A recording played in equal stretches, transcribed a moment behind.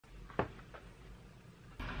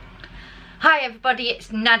Hi everybody,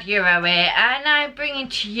 it's Nadia here and I'm bringing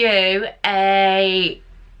to you a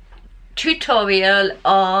tutorial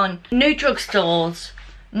on new drugstores.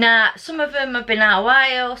 Now, some of them have been out a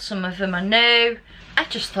while, some of them are new. I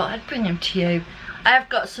just thought I'd bring them to you. I've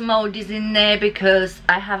got some oldies in there because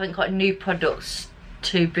I haven't got new products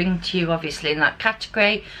to bring to you, obviously, in that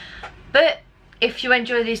category. But if you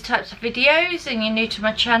enjoy these types of videos and you're new to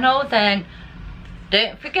my channel, then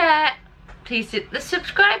don't forget, please hit the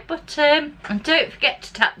subscribe button and don't forget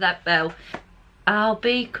to tap that bell. I'll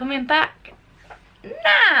be coming back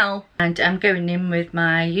now. And I'm going in with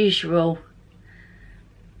my usual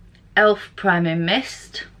Elf Priming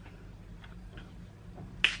Mist.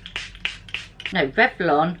 No,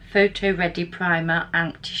 Revlon Photo Ready Primer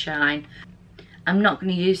Anti-Shine. I'm not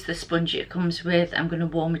going to use the sponge it comes with. I'm going to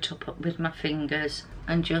warm it up with my fingers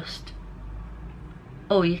and just...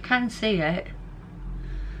 Oh, you can see it.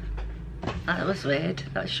 That was weird,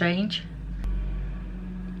 that's strange.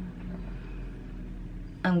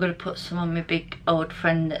 I'm going to put some on my big old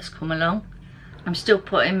friend that's come along. I'm still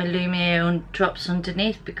putting my Lumiere drops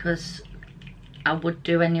underneath because I would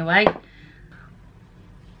do anyway.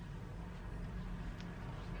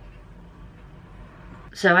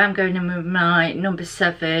 So I'm going in with my number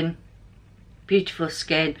 7 Beautiful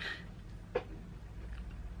Skin.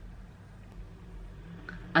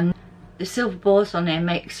 And the silver balls on here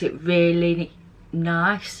makes it really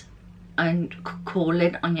nice and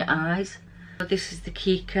cooling on your eyes. This is the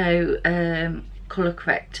KIKO colour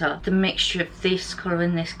corrector. The mixture of this colour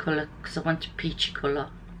and this colour because I want a peachy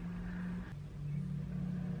colour.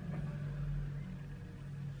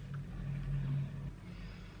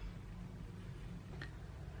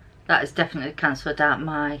 That has definitely cancelled out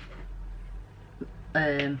my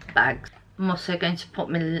bags. I'm also going to put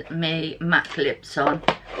my MAC lips on.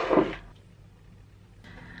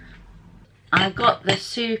 I got the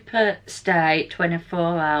SUPERSTAY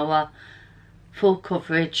 24-hour full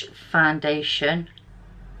coverage foundation.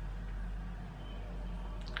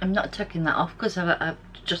 I'm not taking that off because I've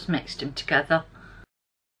just mixed them together.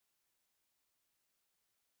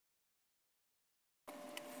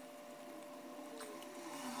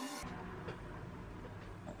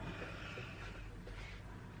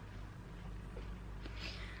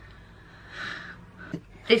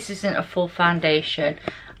 This isn't a full foundation.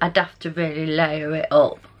 I'd have to really layer it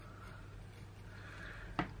up.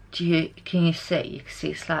 Can you see? You can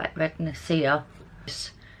see slight redness here.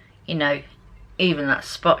 You know, even that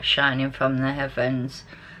spot shining from the heavens.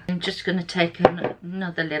 I'm just going to take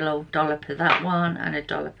another little dollop of that one and a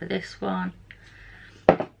dollop of this one.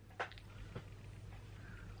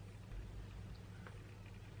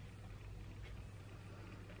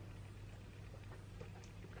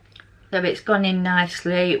 So it's gone in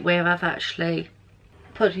nicely where I've actually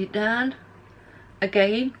put it down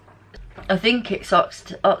again. I think it's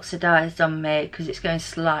oxidised on me because it's going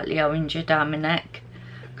slightly oranger down my neck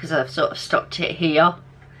because I've sort of stopped it here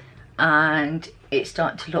and it's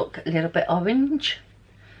starting to look a little bit orange.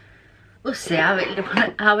 We'll see how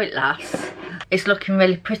it lasts. It's looking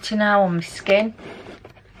really pretty now on my skin.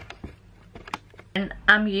 And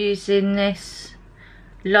I'm using this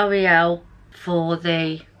L'Oreal for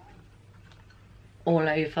the all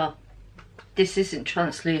over. This isn't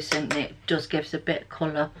translucent, it does give us a bit of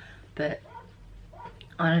colour, but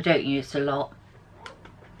I don't use a lot.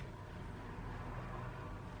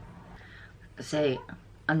 See,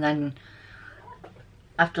 and then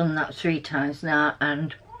I've done that 3 times now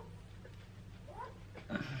and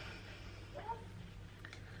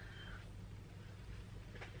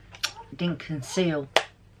didn't conceal.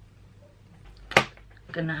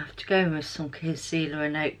 Gonna have to go in with some concealer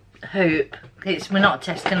and hope. We're not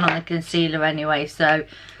testing on the concealer anyway, so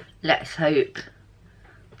let's hope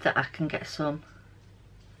that I can get some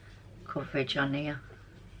coverage on here.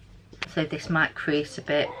 So this might crease a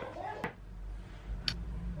bit.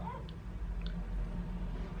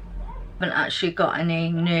 Haven't actually got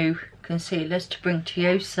any new concealers to bring to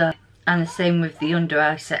you, so, and the same with the under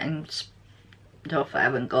eye setting stuff I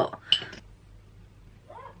haven't got.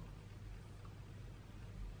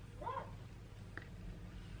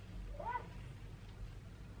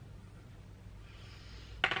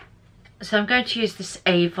 So I'm going to use this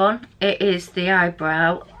Avon. It is the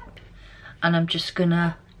eyebrow and I'm just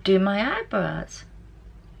gonna do my eyebrows.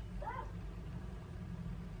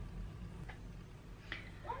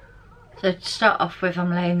 So to start off with,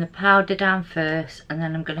 I'm laying the powder down first and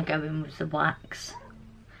then I'm gonna go in with the wax.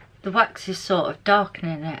 The wax is sort of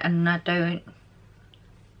darkening it and I don't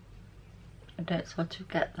sort of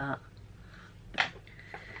get that.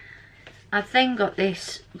 I've then got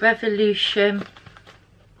this Revolution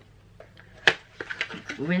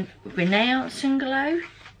Renaissance and Glow.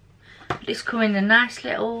 It's come in a nice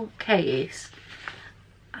little case.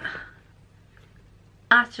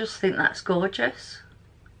 I just think that's gorgeous.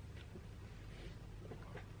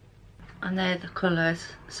 And they're the colours.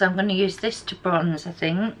 So I'm going to use this to bronze, I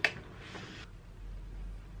think.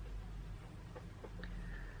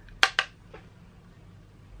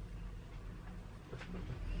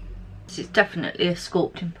 This is definitely a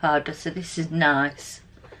sculpting powder, so this is nice.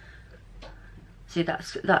 See,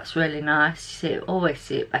 that's really nice. You see, always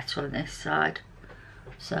see it better on this side.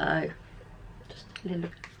 So, just a little.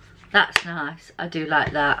 That's nice. I do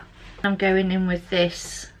like that. I'm going in with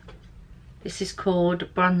this. This is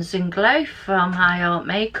called Bronze and Glow from High Art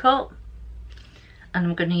Makeup, and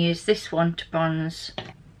I'm going to use this one to bronze.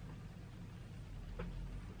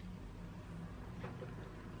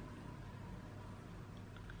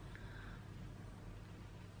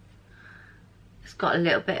 It's got a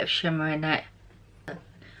little bit of shimmer in it.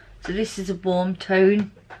 So this is a warm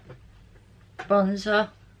tone bronzer,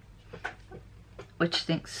 which I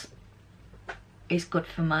think is good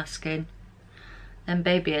for my skin. And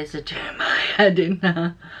baby hairs are doing my head in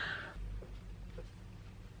there.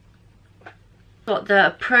 Got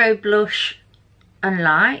the Pro Blush and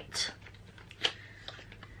Light.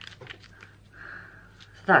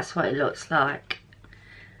 So that's what it looks like.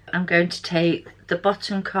 I'm going to take the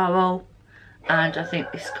bottom coral and I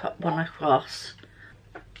think this one across.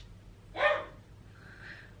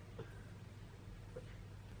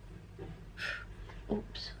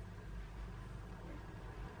 Oops.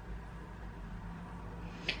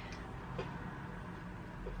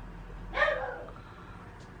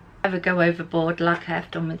 Never go overboard like I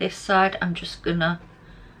have done with this side. I'm just gonna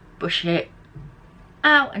brush it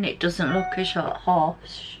out and it doesn't look as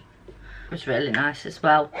harsh. It was really nice as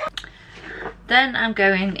well. Then I'm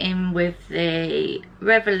going in with the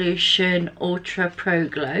Revolution Ultra Pro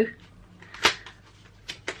Glow.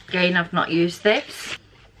 Again, I've not used this.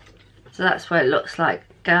 So that's what it looks like,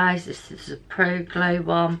 guys. This is a Pro Glow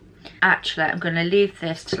one. Actually, I'm going to leave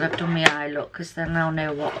this till I've done my eye look, because then I'll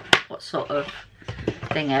know what sort of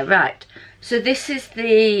thing. Right, so this is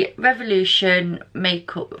the Revolution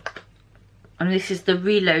makeup, and this is the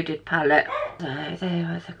Reloaded palette. So there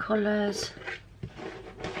are the colours.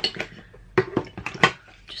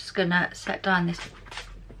 Just gonna set down this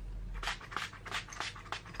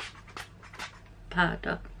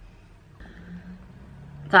powder.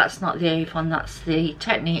 That's not the Avon, that's the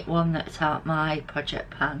Technic one that's out my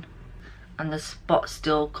project pan, and the spot's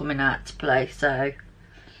still coming out to play. So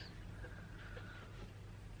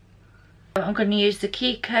I'm going to use the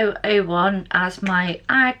KIKO 01 as my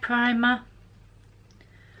eye primer.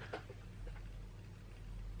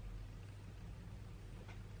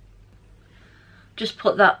 Just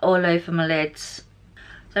put that all over my lids.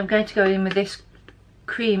 So I'm going to go in with this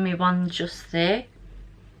creamy one just there.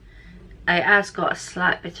 It has got a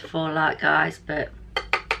slight bit of fallout, guys, but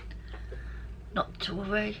not to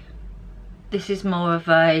worry. This is more of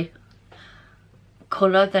a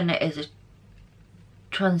colour than it is a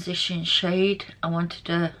transition shade. I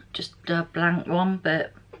wanted just a blank one,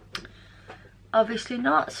 but obviously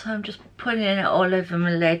not, so I'm just putting it all over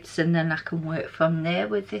my lids and then I can work from there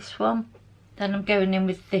with this one. Then I'm going in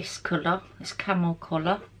with this colour, this camel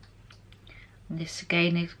colour, and this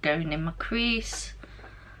again is going in my crease.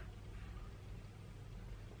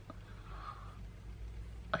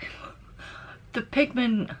 The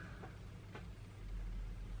pigment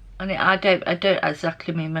on it, I don't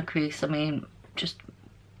exactly mean my crease, I mean just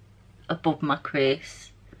above my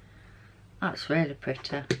crease. That's really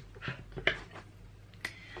pretty.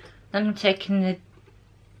 Then I'm taking the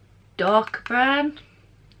dark brown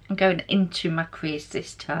and going into my crease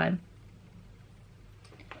this time.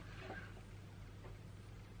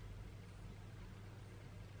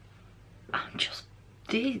 I'm just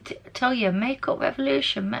tell you, Makeup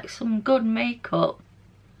Revolution makes some good makeup.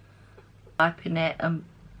 Wiping it and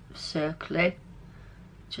circling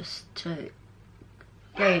just to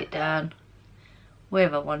lay it down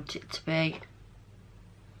where I want it to be.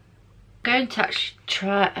 I'm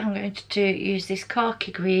going to use this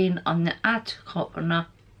khaki green on the outer corner.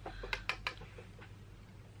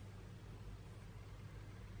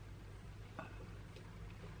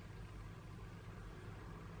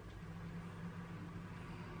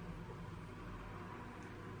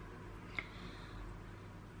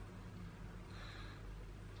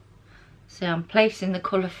 So I'm placing the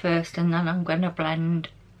colour first and then I'm going to blend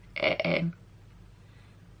it in.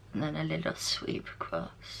 And then a little sweep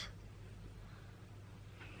across.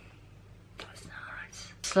 That's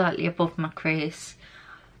nice. Slightly above my crease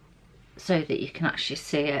so that you can actually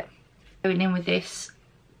see it. Going in with this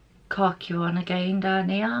khaki one again down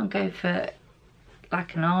here. I'm going for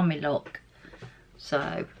like an army look.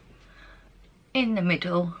 So in the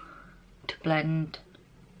middle to blend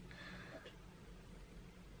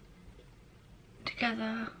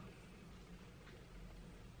together.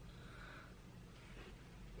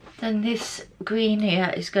 Then this green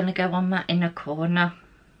here is going to go on that inner corner.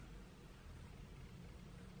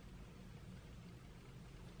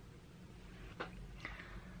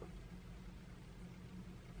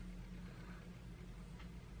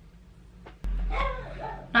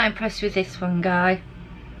 Not impressed with this one, guys,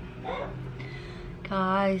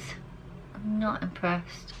 I'm not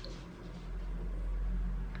impressed.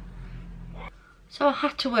 So I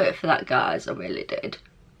had to work for that, guys, I really did.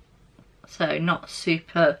 So not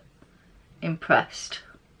super impressed.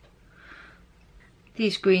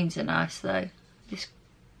 These greens are nice though. This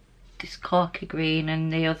khaki green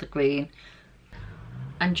and the other green.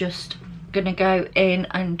 I'm just gonna go in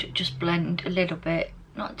and just blend a little bit,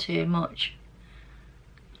 not too much.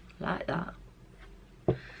 Like that.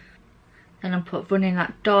 Then I'm running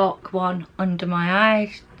that dark one under my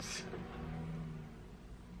eyes.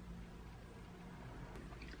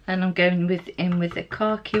 And I'm going in with the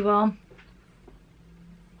khaki one.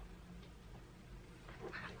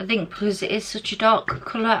 I think because it is such a dark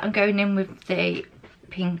colour, I'm going in with the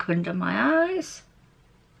pink under my eyes.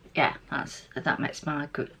 Yeah, that makes my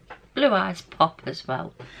good blue eyes pop as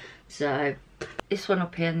well. So this one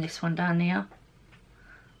up here and this one down here.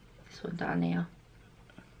 This one down here.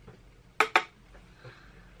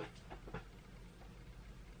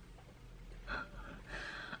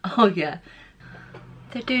 Oh yeah,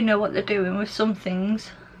 they do know what they're doing with some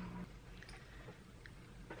things.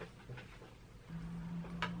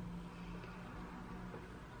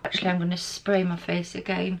 Actually, I'm going to spray my face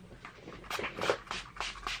again.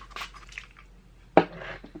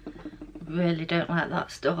 Really don't like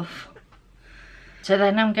that stuff. So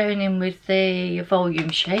then I'm going in with the volume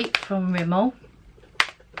shake from RIMMEL.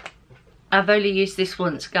 I've only used this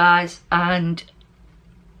once, guys, and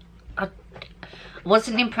I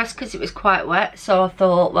wasn't impressed because it was quite wet, so I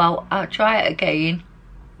thought, well, I'll try it again.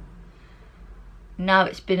 Now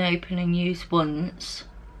it's been open and used once,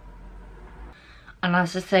 and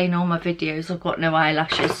as I say in all my videos, I've got no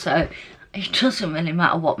eyelashes, so it doesn't really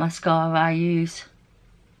matter what mascara I use.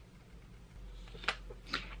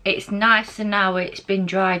 It's nicer now it's been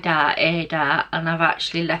dried out, aired out, and I've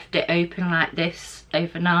actually left it open like this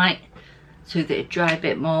overnight so that it dry a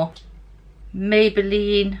bit more.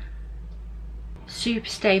 Maybelline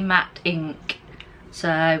Superstay Matte Ink.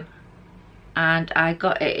 So, and I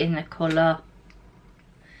got it in the colour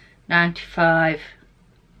 95.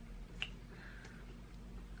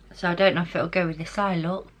 So I don't know if it'll go with this eye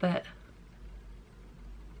look, but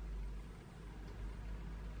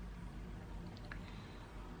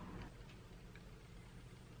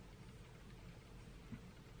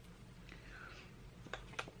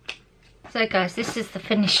so guys, this is the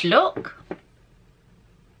finished look.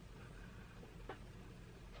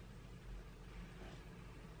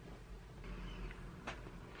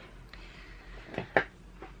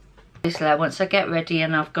 Once I get ready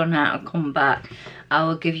and I've gone out and come back, I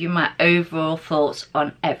will give you my overall thoughts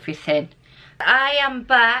on everything. I am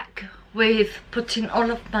back with putting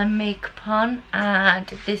all of my makeup on, and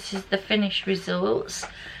this is the finished results.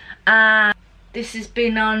 And this has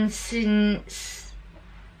been on since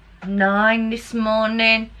 9 this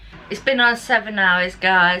morning. It's been on 7 hours,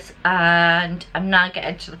 guys, and I'm now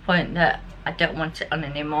getting to the point that I don't want it on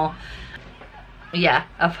anymore. Yeah,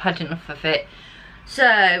 I've had enough of it.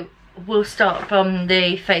 So we'll start from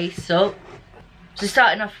the face up. So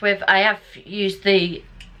starting off with, I have used the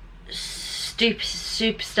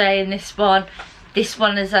Superstay in this one. This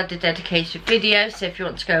one has had a dedicated video, so if you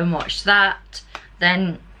want to go and watch that,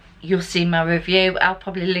 then you'll see my review. I'll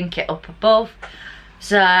probably link it up above.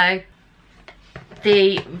 So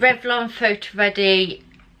the Revlon Photo Ready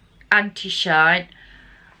Anti-Shine,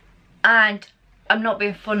 and I'm not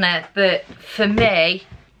being funny, but for me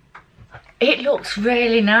it looks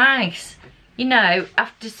really nice. You know,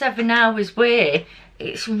 after 7 hours wear,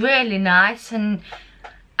 it's really nice, and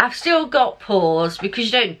I've still got pores because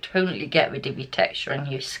you don't totally get rid of your texture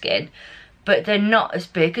on your skin, but they're not as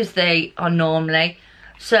big as they are normally.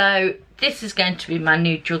 So this is going to be my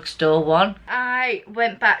new drugstore one. I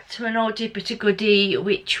went back to an oldie but a goodie,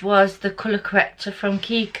 which was the colour corrector from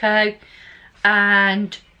KIKO,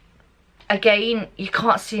 and again, you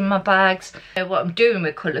can't see my bags. What I'm doing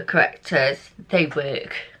with colour correctors, they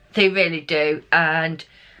work. They really do, and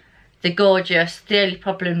they're gorgeous. The only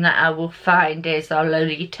problem that I will find is I'll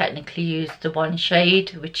only technically use the one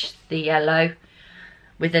shade, which is the yellow,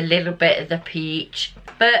 with a little bit of the peach.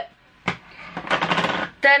 But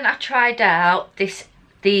Then I tried out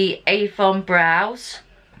the Avon brows,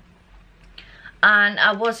 and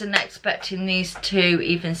I wasn't expecting these to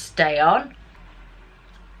even stay on.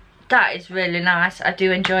 That is really nice. I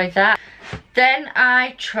do enjoy that. Then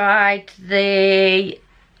I tried the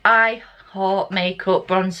I Heart Makeup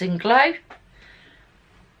Bronze and Glow.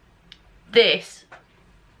 This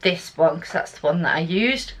one, because that's the one that I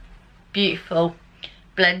used. Beautiful.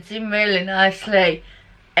 Blends in really nicely.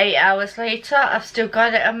 8 hours later, I've still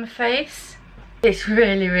got it on my face. It's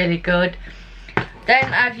really, really good.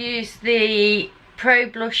 Then I've used the Pro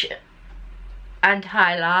Blush and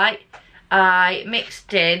Highlight. I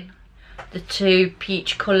mixed in the two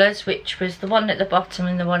peach colours, which was the one at the bottom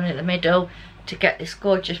and the one in the middle, to get this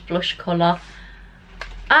gorgeous blush colour.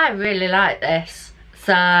 I really like this,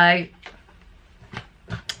 so I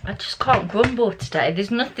just can't grumble today. There's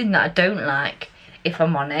nothing that I don't like, if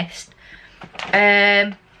I'm honest.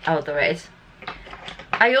 Oh, there is.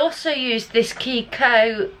 I also used this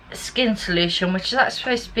KIKO skin solution, which is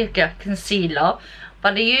actually supposed to be a concealer,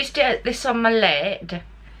 but I used this on my lid.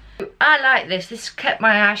 I like this. This kept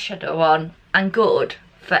my eyeshadow on and good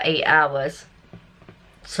for 8 hours.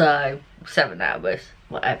 So 7 hours,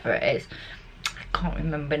 whatever it is. I can't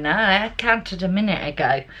remember now. I counted a minute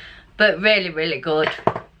ago. But really, really good.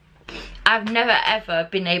 I've never ever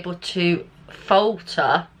been able to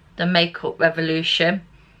falter the Makeup Revolution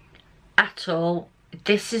at all.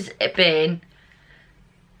 This has been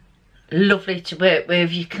lovely to work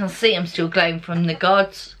with. You can see I'm still glowing from the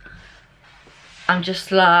gods. I'm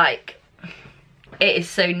just like, it is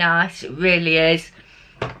so nice, it really is.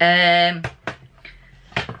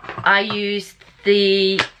 I used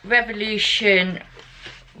the Revolution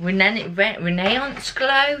Renaissance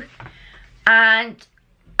Glow, and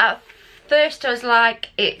at first I was like,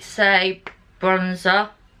 it's a bronzer,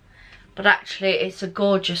 but actually it's a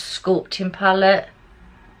gorgeous sculpting palette.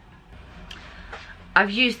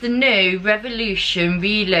 I've used the new Revolution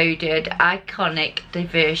Reloaded Iconic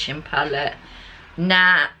Diversion palette.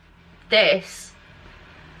 Now, this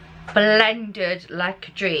blended like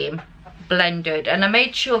a dream. Blended. And I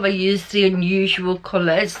made sure I used the unusual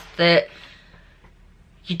colours that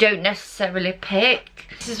you don't necessarily pick.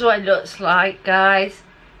 This is what it looks like, guys.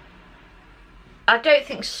 I don't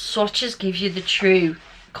think swatches give you the true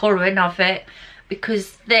colouring of it,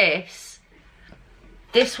 because this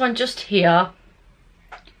one just here,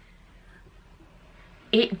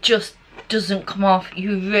 it just doesn't come off.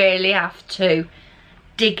 You really have to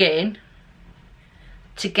dig in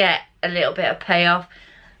to get a little bit of payoff.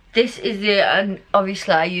 This is it, and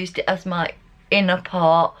obviously I used it as my inner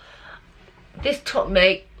part. This took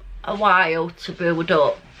me a while to build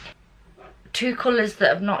up. Two colours that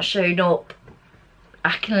have not shown up,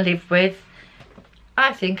 I can live with.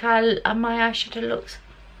 I think my eyeshadow looks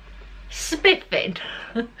spiffing.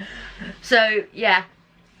 So yeah,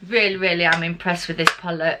 really I'm impressed with this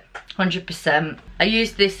palette, 100%. I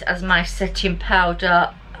used this as my setting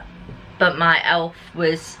powder, but my e.l.f.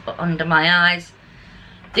 was under my eyes.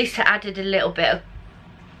 This added a little bit of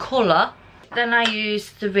colour. Then I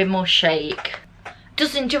used the Rimmel Shake.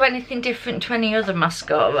 Doesn't do anything different to any other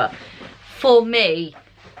mascara for me,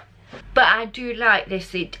 but I do like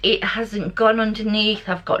this. It hasn't gone underneath.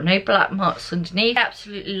 I've got no black marks underneath. I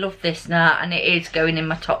absolutely love this now, and it is going in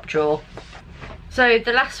my top drawer. So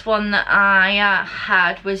the last one that I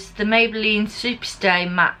had was the Maybelline Superstay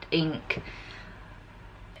Matte Ink.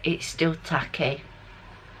 It's still tacky.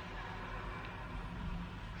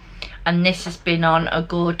 And this has been on a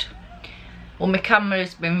good, well, my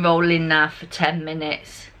camera's been rolling now for 10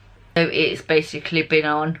 minutes. So it's basically been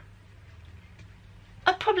on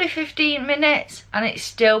probably 15 minutes, and it's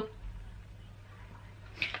still,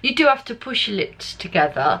 you do have to push your lips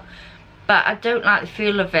together, but I don't like the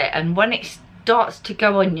feel of it. And when it starts to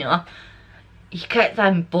go on you, you get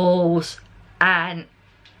them balls, and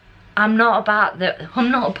I'm not about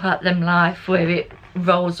them life where it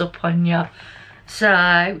rolls up on you.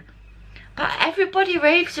 So, but everybody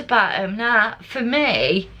raves about them. Now, for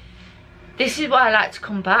me, this is why I like to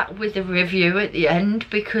come back with a review at the end,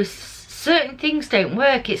 because certain things don't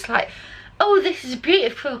work. It's like, oh, this is a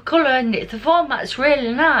beautiful colour and the format's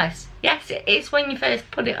really nice. Yes, it is when you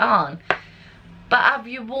first put it on. But have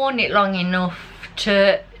you worn it long enough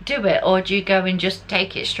to do it? Or do you go and just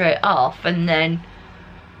take it straight off and then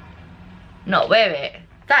not wear it?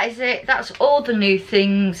 That is it. That's all the new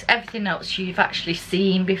things. Everything else you've actually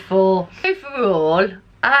seen before. Overall,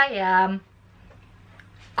 I am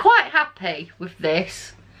quite happy with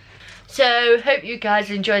this. So, hope you guys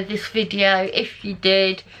enjoyed this video. If you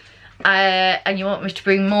did, and you want me to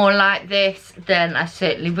bring more like this, then I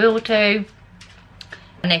certainly will do.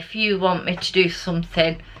 And if you want me to do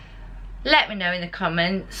something, let me know in the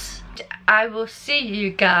comments. I will see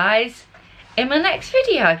you guys in my next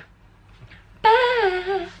video.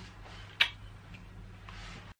 Bye.